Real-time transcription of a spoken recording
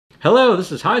Hello,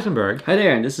 this is Heisenberg. Hi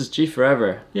there, and this is G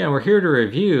Forever. Yeah, we're here to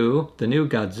review the new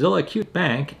Godzilla Cute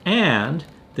Bank and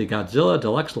the Godzilla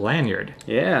Deluxe Lanyard.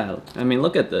 Yeah, I mean,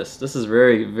 look at this. This is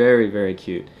very, very, very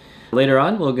cute. Later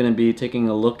on, we're going to be taking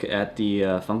a look at the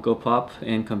Funko Pop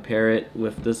and compare it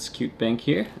with this cute bank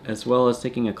here, as well as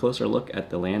taking a closer look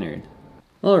at the Lanyard.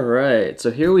 Alright,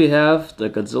 so here we have the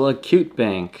Godzilla Cute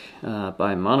Bank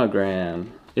by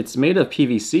Monogram. It's made of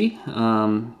PVC.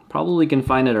 Probably can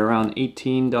find it around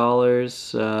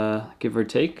 $18, give or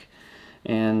take.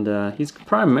 And he's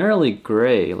primarily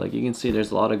gray. Like you can see,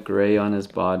 there's a lot of gray on his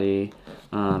body.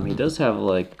 He does have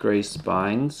like gray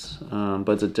spines, but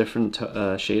it's a different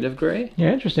shade of gray.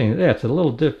 Yeah, interesting. Yeah, it's a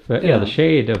little different. Yeah, the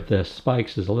shade of the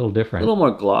spikes is a little different. A little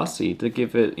more glossy to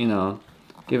give it,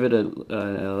 give it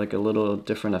like a little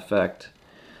different effect.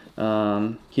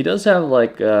 He does have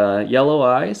like yellow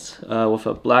eyes with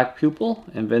a black pupil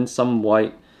and then some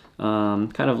white,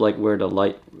 kind of like where the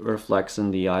light reflects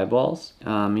in the eyeballs.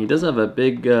 He does have a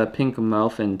big pink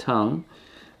mouth and tongue,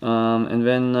 and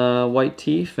then white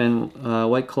teeth and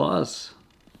white claws.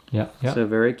 Yeah, yeah. So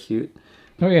very cute.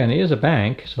 Oh yeah, and he is a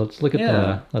bank, so let's look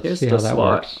at let's see how that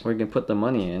works. Where you can put the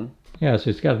money in. Yeah,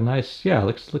 so it's got a nice,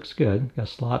 looks good. Got a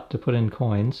slot to put in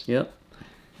coins. Yep.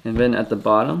 And then at the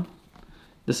bottom,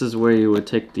 this is where you would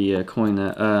take the coin,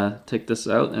 take this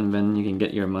out, and then you can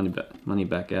get your money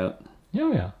back out.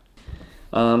 Oh yeah.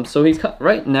 So he's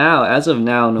right now, as of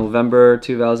now, November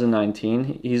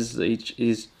 2019. He's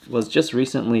was just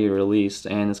recently released,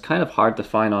 and it's kind of hard to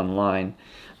find online,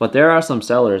 but there are some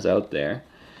sellers out there.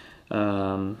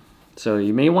 So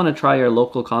you may want to try your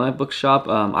local comic book shop.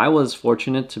 I was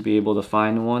fortunate to be able to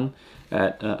find one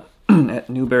at at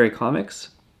Newberry Comics.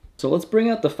 So let's bring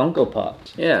out the Funko Pop.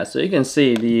 Yeah, so you can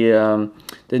see the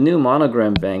new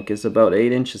Monogram bank is about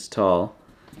 8 inches tall.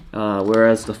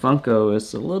 Whereas the Funko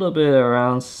is a little bit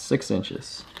around 6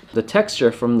 inches. The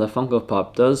texture from the Funko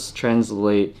Pop does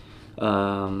translate,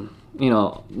 not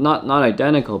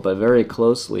identical, but very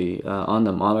closely on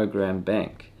the Monogram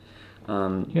bank.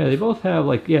 Yeah, they both have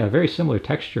very similar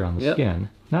texture on the skin.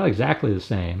 Not exactly the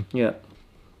same. Yep.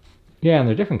 Yeah, and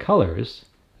they're different colors.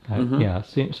 Yeah,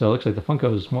 so it looks like the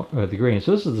Funko is more the green.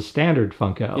 So this is the standard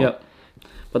Funko. Yep.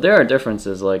 But there are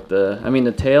differences, like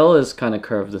the tail is kind of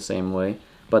curved the same way.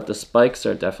 But the spikes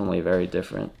are definitely very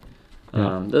different.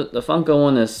 Yeah. The Funko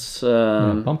one is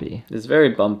bumpy. It's very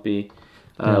bumpy.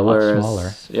 Yeah, a lot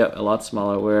smaller. Yeah, a lot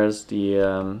smaller. Whereas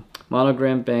the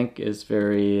Monogram bank is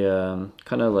very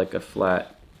kind of like a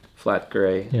flat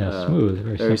gray. Yeah, smooth,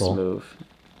 very simple. Smooth.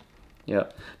 Yeah,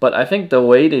 but I think the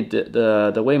way they did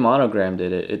the way Monogram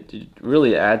did it, it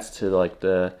really adds to like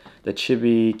the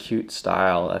chibi cute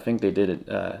style. I think they did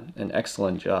an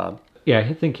excellent job. Yeah,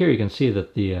 I think here you can see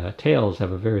that the tails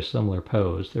have a very similar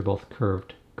pose. They're both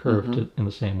curved in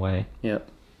the same way. Yep.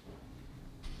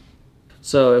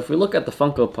 So if we look at the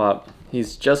Funko Pop,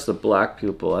 he's just a black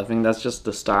pupil. I think that's just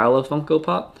the style of Funko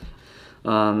Pop.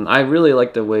 I really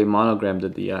like the way Monogram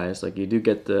did the eyes. Like you do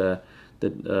get the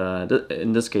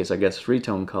in this case, I guess,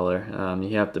 three-tone color.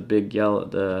 You have the big yellow,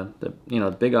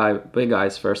 the big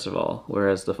eyes first of all,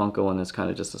 whereas the Funko one is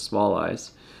kind of just the small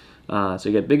eyes. So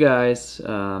you get big eyes,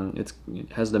 it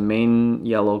has the main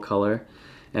yellow color,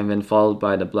 and then followed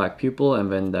by the black pupil,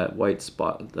 and then that white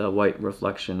spot, the white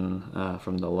reflection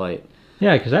from the light.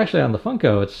 Yeah, because actually on the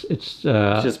Funko, it's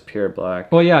just pure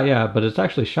black. Well, yeah, but it's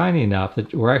actually shiny enough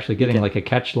that we're actually getting like a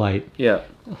catch light. Yeah.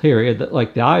 Here,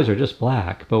 like the eyes are just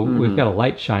black, but we've got a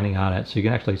light shining on it, so you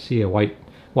can actually see a white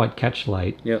catch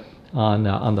light. Yep. On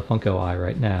the Funko eye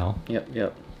right now.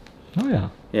 Yep. Oh yeah.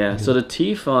 Yeah, so the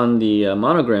teeth on the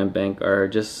Monogram bank are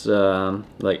just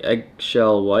like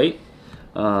eggshell white,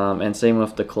 and same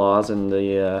with the claws and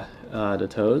the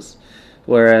toes.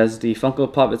 Whereas the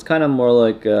Funko Pop, it's kind of more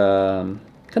like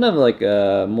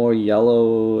a more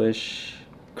yellowish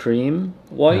cream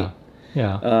white.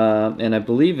 Yeah. And I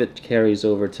believe it carries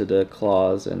over to the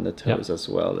claws and the toes as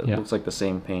well. It looks like the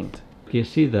same paint. You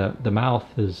see the mouth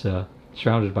is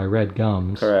surrounded by red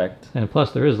gums. Correct. And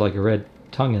plus there is like a red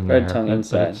tongue in there. Red tongue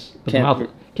inside. But the mouth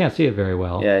can't see it very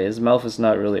well. Yeah, his mouth is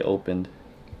not really opened.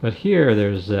 But here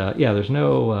there's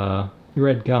no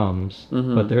red gums,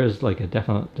 but there is like a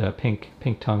definite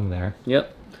pink tongue there.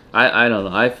 Yep. I don't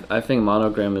know. I think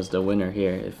Monogram is the winner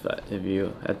here if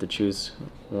you had to choose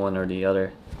one or the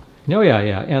other. No, yeah,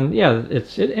 and yeah,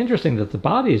 it's interesting that the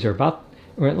bodies are about,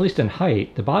 or at least in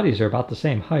height, the bodies are about the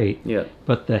same height. Yeah.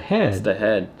 But the head,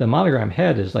 the Monogram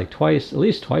head is like at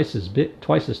least twice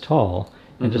as tall,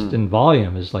 and just in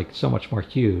volume is like so much more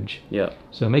huge. Yeah.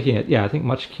 So making it, I think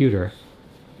much cuter.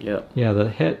 Yep. Yeah, the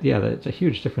head. Yeah, it's a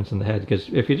huge difference in the head because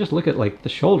if you just look at like the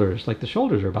shoulders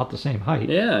are about the same height.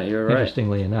 Yeah, you're right.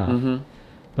 Interestingly enough. Mm-hmm.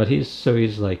 But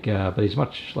he's like, but he's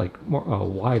much like more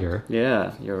wider.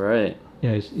 Yeah, you're right.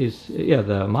 Yeah,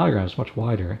 the Monogram is much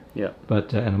wider. Yeah.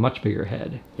 But and a much bigger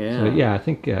head. Yeah. So yeah, I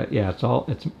think it's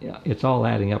all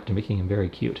adding up to making him very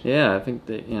cute. Yeah, I think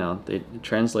that it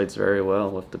translates very well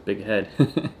with the big head.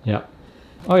 Yeah.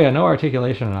 Oh yeah, no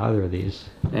articulation on either of these.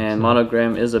 And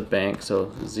Monogram is a bank,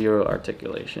 so 0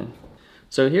 articulation.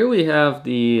 So here we have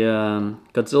the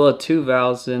Godzilla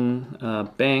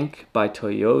 2000 bank by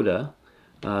Toyota.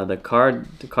 The car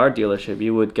dealership,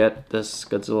 you would get this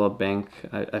Godzilla bank.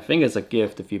 I think it's a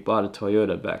gift if you bought a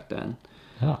Toyota back then.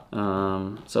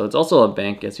 Oh. So it's also a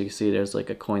bank, as you can see. There's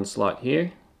like a coin slot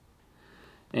here,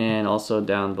 and also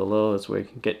down below is where you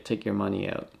can take your money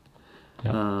out.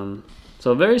 Yeah.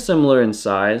 So very similar in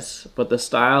size, but the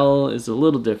style is a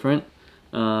little different.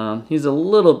 He's a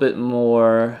little bit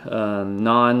more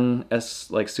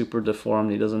like super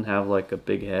deformed. He doesn't have like a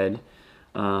big head.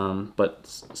 But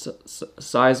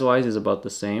size-wise is about the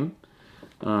same.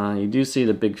 You do see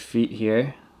the big feet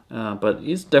here, but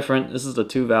he's different. This is the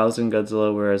 2000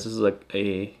 Godzilla, whereas this is like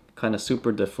a kind of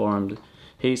super deformed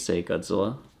Heisei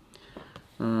Godzilla.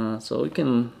 So we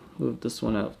can move this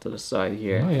one out to the side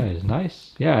here. Oh yeah, he's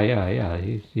nice. Yeah.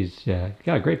 He's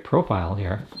got a great profile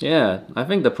here. Yeah, I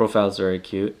think the profile is very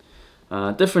cute.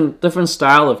 Different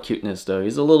style of cuteness though.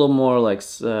 He's a little more like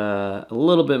a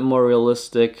little bit more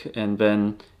realistic, and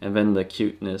then the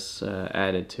cuteness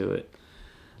added to it.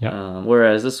 Yeah.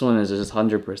 Whereas this one is just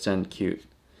 100% cute.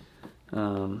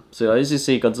 So as you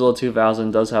see, Godzilla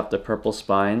 2000 does have the purple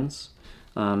spines,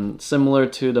 similar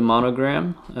to the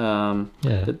Monogram.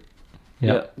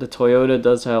 The Toyota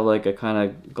does have like a kind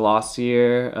of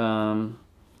glossier,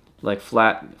 like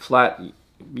flat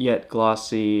yet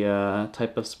glossy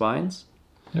type of spines.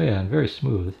 Oh yeah, and very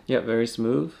smooth. Yeah, very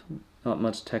smooth. Not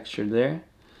much texture there.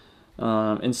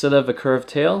 Instead of a curved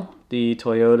tail, the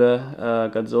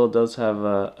Toyota Godzilla does have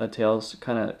a tail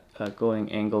kind of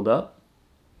going angled up.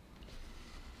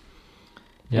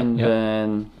 Yep,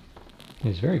 then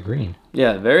he's very green.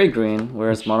 Yeah, very green,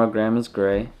 whereas Monogram is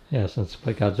gray. Yeah, since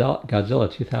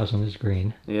Godzilla 2000 is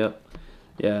green. Yep.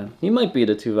 Yeah, he might be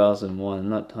the 2001. I'm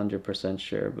not 100%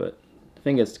 sure, but I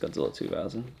think it's Godzilla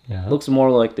 2000. Yeah. Looks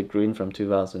more like the green from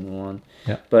 2001.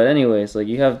 Yeah. But anyways, like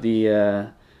you have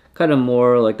the kind of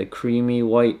more like the creamy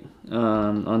white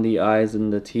on the eyes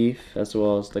and the teeth, as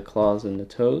well as the claws and the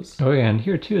toes. Oh yeah, and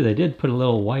here too, they did put a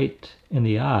little white in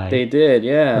the eye. They did,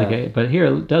 yeah. But here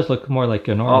it does look more like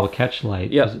a normal catch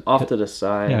light. Yeah, off to the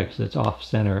side. Yeah, because it's off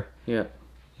center. Yeah.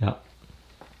 Yeah.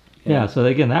 Yeah. So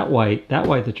again, that white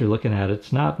that you're looking at,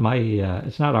 it's not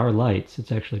it's not our lights.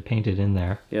 It's actually painted in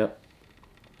there. Yep.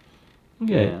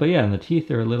 Okay, yeah. But yeah, and the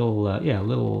teeth are a little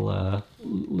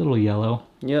little yellow.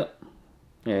 Yep.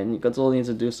 Yeah, and Godzilla needs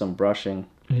to do some brushing.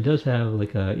 He does have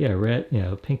like a red,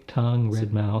 pink tongue,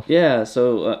 red mouth. Yeah,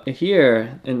 so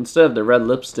here, instead of the red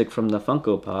lipstick from the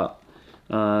Funko Pop,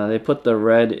 they put the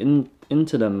red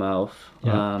into the mouth,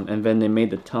 and then they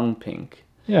made the tongue pink.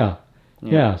 Yeah.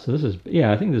 Yeah, so this is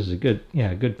I think this is a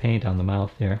good paint on the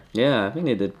mouth there. Yeah, I think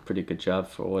they did a pretty good job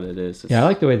for what it is. I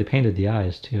like the way they painted the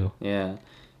eyes too. Yeah.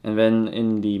 And then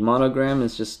in the Monogram,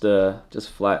 it's just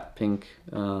flat pink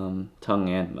tongue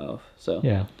and mouth. So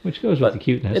yeah, which goes with the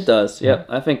cuteness. It does. Yep.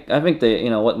 I think they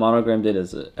what Monogram did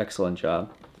is an excellent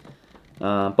job.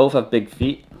 Both have big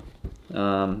feet,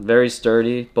 very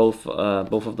sturdy. Both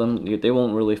of them. They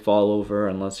won't really fall over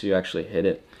unless you actually hit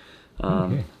it.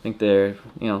 I think they're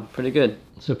pretty good.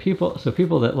 So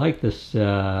people that like this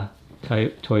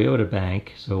Toyota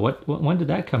bank. So when did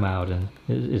that come out, and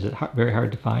is it very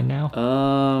hard to find now?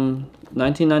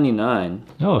 1999.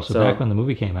 Oh, so back when the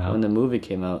movie came out. When the movie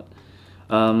came out.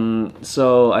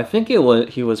 So I think he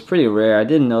was pretty rare. I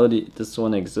didn't know this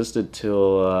one existed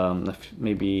till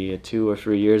maybe 2 or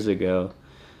 3 years ago.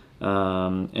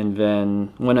 And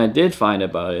then when I did find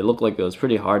about it looked like it was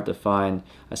pretty hard to find.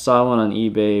 I saw one on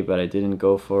eBay, but I didn't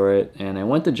go for it. And I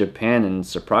went to Japan, and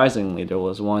surprisingly, there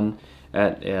was one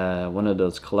at one of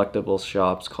those collectibles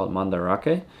shops called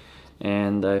Mandarake,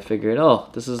 and I figured,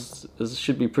 this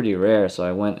should be pretty rare, so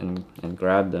I went and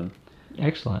grabbed them.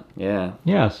 Excellent. Yeah.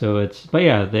 Yeah. So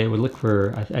they would look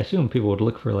for. I assume people would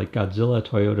look for like Godzilla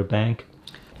Toyota bank.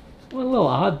 One little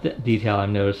odd detail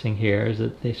I'm noticing here is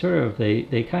that they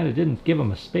kind of didn't give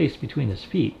him a space between his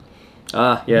feet.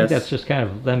 Ah, yes. I think that's just kind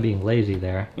of them being lazy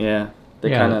there. Yeah. They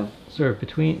kind of sort of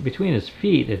between his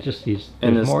feet. It just there's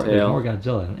more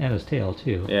Godzilla and his tail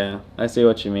too. Yeah, I see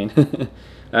what you mean.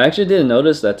 I actually didn't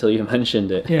notice that till you mentioned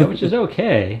it. Yeah, which is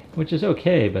okay.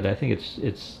 But I think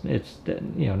it's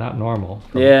not normal.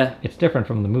 It's different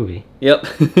from the movie. Yep,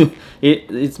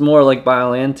 it's more like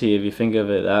Biollante if you think of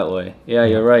it that way. Yeah,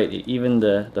 you're right. Even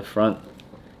the front,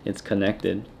 it's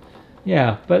connected.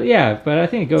 Yeah, but I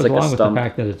think it goes along with the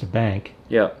fact that it's a bank.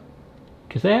 Yep.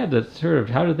 Because they had to sort of,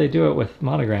 how did they do it with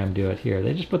Monogram do it here?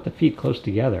 They just put the feet close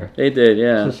together. They did,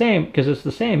 yeah. It's the same, because it's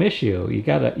the same issue.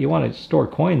 You want to store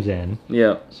coins in.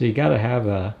 Yeah. So you got to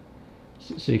have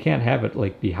so you can't have it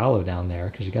like be hollow down there,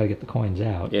 because you got to get the coins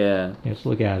out. Yeah. Let's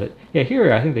look at it. Yeah,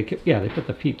 here I think they put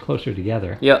the feet closer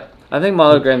together. Yep. I think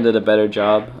Monogram did a better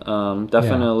job.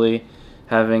 Definitely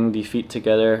having the feet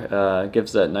together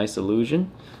gives that nice illusion.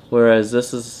 Whereas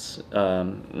this is,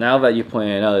 now that you point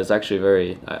it out, it's actually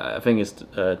very, I think it's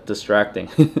distracting.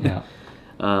 Yeah.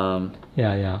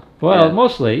 Well,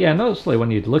 mostly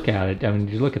when you look at it, I mean,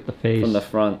 you look at the face. From the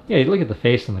front. Yeah, you look at the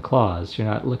face and the claws. You're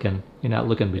not looking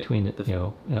between it,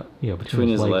 between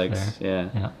his legs.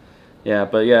 There. Yeah.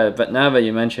 But now that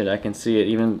you mention it, I can see it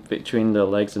even between the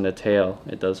legs and the tail.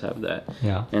 It does have that.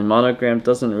 Yeah. And Monogram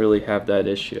doesn't really have that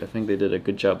issue. I think they did a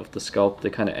good job with the sculpt. They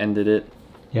kind of ended it.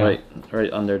 Yeah.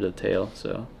 Right under the tail,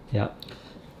 so yeah.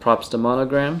 Props to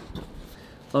Monogram.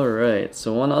 Alright,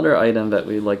 so one other item that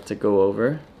we'd like to go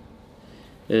over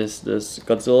is this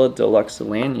Godzilla Deluxe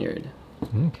Lanyard.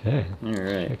 Okay.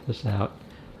 Alright. Check this out.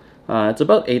 It's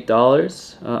about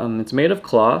 $8. It's made of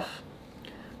cloth.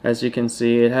 As you can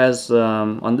see, it has,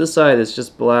 on this side it's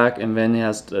just black, and then it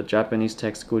has the Japanese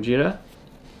text Gojira.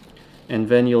 And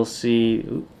then you'll see...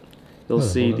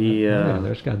 there's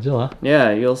Godzilla.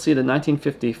 Yeah, you'll see the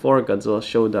 1954 Godzilla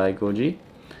Shodai Goji.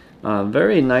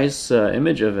 Very nice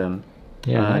image of him.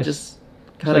 Yeah, nice. Just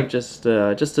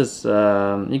as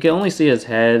you can only see his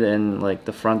head and like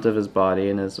the front of his body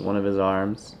and one of his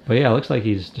arms. But yeah, it looks like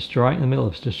he's in the middle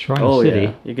of destroying a city.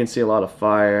 Yeah, you can see a lot of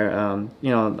fire.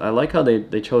 I like how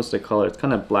they chose the color. It's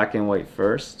kind of black and white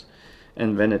first,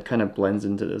 and then it kind of blends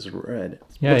into this red.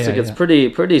 It's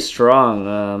pretty strong.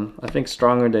 I think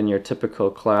stronger than your typical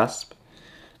clasp.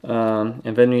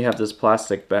 And then we have this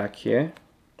plastic back here.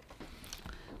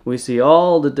 We see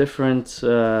all the different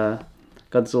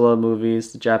Godzilla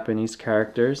movies, the Japanese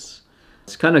characters.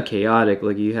 It's kind of chaotic.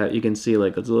 Like you can see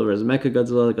like Godzilla vs.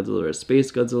 Mechagodzilla, Godzilla vs.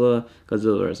 Space Godzilla,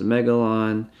 Godzilla vs.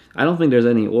 Megalon. I don't think there's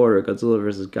any order. Godzilla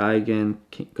vs. Gigan,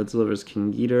 Godzilla vs.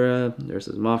 King Ghidorah,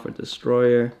 versus Mothra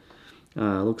Destroyer.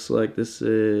 Looks like this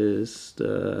is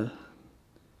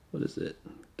what is it?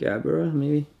 Gabara,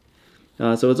 maybe?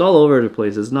 So it's all over the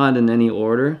place. It's not in any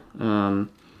order.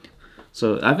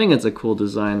 So I think it's a cool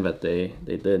design that they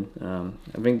did. I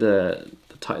think the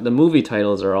movie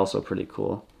titles are also pretty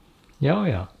cool. Yeah, oh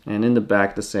yeah. And in the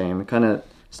back the same. It kind of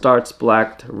starts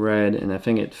black to red, and I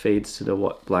think it fades to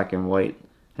the black and white,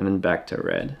 and then back to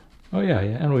red. Oh yeah.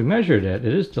 And we measured it.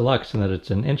 It is deluxe in that it's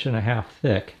 1.5 inches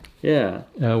thick. Yeah.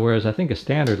 Whereas I think a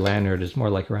standard lanyard is more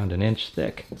like around 1 inch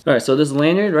thick. All right, so this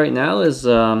lanyard right now is,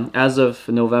 as of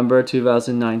November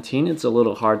 2019, it's a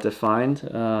little hard to find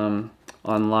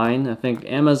online. I think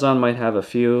Amazon might have a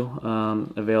few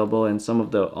available, and some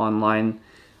of the online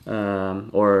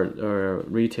or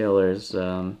retailers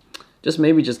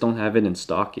just don't have it in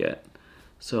stock yet.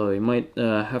 So you might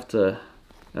have to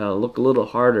look a little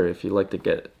harder if you'd like to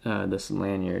get this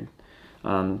lanyard.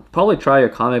 Probably try your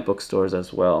comic book stores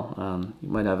as well. You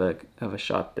might have a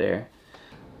shot there.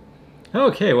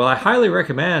 Okay, well I highly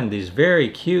recommend these very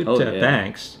cute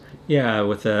banks. Yeah,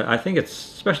 I think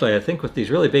with these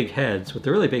really big heads, with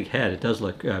the really big head, it does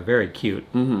look very cute.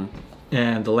 Mm-hmm.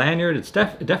 And the lanyard, it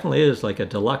definitely is like a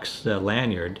deluxe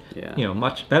lanyard. Yeah.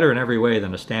 Much better in every way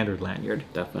than a standard lanyard.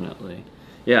 Definitely.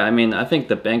 Yeah, I mean, I think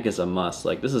the bank is a must.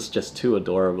 Like, this is just too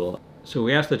adorable. So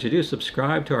we ask that you do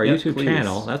subscribe to our YouTube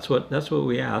channel. That's what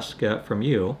we ask from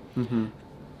you. Mm-hmm.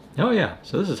 Oh yeah.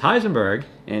 So this is Heisenberg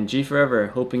and G Forever,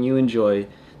 hoping you enjoy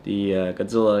the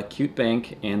Godzilla Cute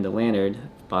Bank and the Lanyard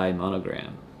by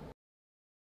Monogram.